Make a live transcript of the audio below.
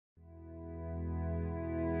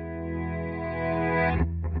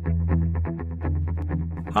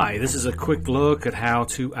Hi, this is a quick look at how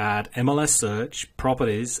to add MLS search,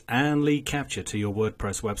 properties, and lead capture to your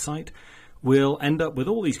WordPress website. We'll end up with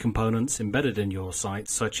all these components embedded in your site,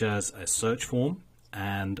 such as a search form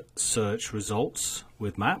and search results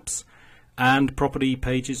with maps and property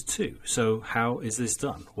pages too. So how is this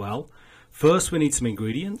done? Well, first we need some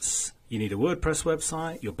ingredients. You need a WordPress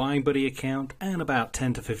website, your Buying Buddy account, and about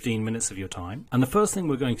 10 to 15 minutes of your time. And the first thing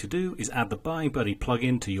we're going to do is add the Buying Buddy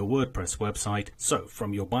plugin to your WordPress website. So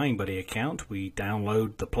from your Buying Buddy account, we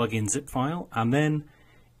download the plugin zip file, and then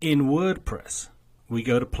in WordPress, we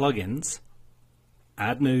go to Plugins,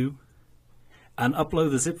 Add New, and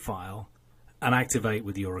upload the zip file and activate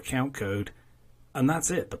with your account code. And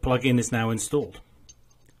that's it. The plugin is now installed.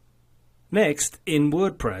 Next, in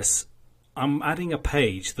WordPress, I'm adding a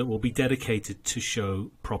page that will be dedicated to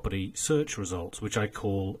show property search results, which I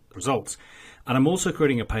call results. And I'm also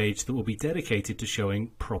creating a page that will be dedicated to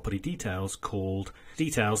showing property details called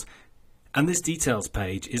details. And this details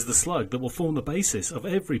page is the slug that will form the basis of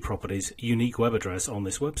every property's unique web address on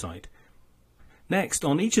this website. Next,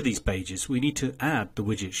 on each of these pages, we need to add the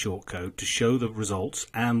widget shortcode to show the results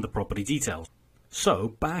and the property details.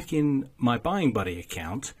 So back in my Buying Buddy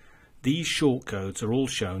account, these shortcodes are all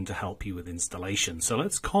shown to help you with installation. So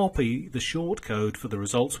let's copy the shortcode for the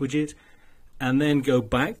results widget and then go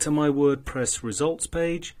back to my WordPress results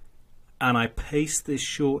page, and I paste this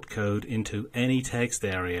shortcode into any text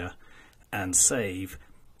area and save.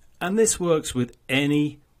 And this works with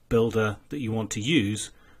any builder that you want to use,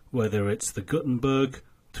 whether it's the Gutenberg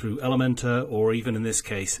through Elementor or even in this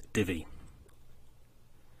case Divi.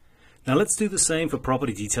 Now let's do the same for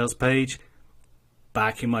property details page.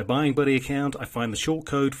 Back in my Buying Buddy account, I find the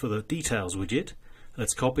shortcode for the details widget.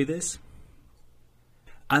 Let's copy this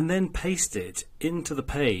and then paste it into the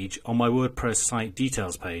page on my WordPress site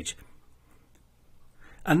details page.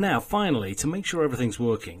 And now finally, to make sure everything's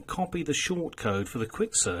working, copy the shortcode for the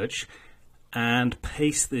quick search and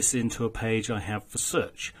paste this into a page I have for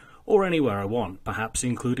search, or anywhere I want, perhaps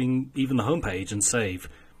including even the home page, and save.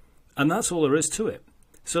 And that's all there is to it.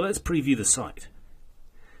 So let's preview the site.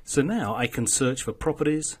 So now I can search for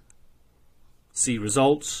properties, see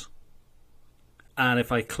results, and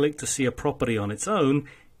if I click to see a property on its own,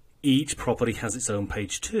 each property has its own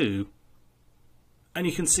page too. And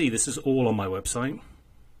you can see this is all on my website.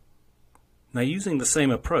 Now, using the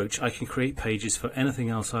same approach, I can create pages for anything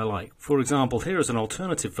else I like. For example, here is an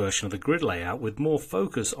alternative version of the grid layout with more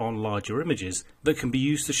focus on larger images that can be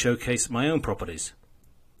used to showcase my own properties.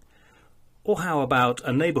 Or how about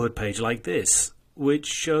a neighborhood page like this, which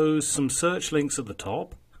shows some search links at the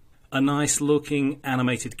top, a nice looking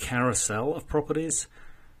animated carousel of properties,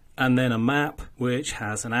 and then a map which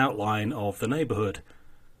has an outline of the neighborhood.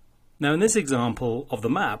 Now in this example of the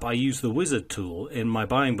map, I use the wizard tool in my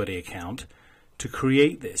Buying Buddy account to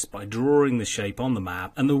create this by drawing the shape on the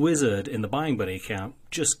map, and the wizard in the Buying Buddy account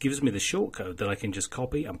just gives me the shortcode that I can just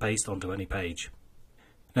copy and paste onto any page.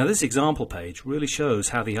 Now this example page really shows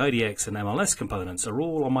how the IDX and MLS components are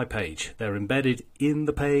all on my page. They're embedded in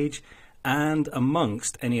the page and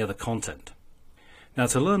amongst any other content. Now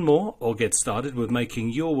to learn more or get started with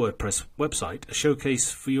making your WordPress website a showcase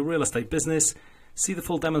for your real estate business, see the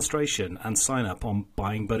full demonstration and sign up on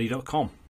buyingbuddy.com.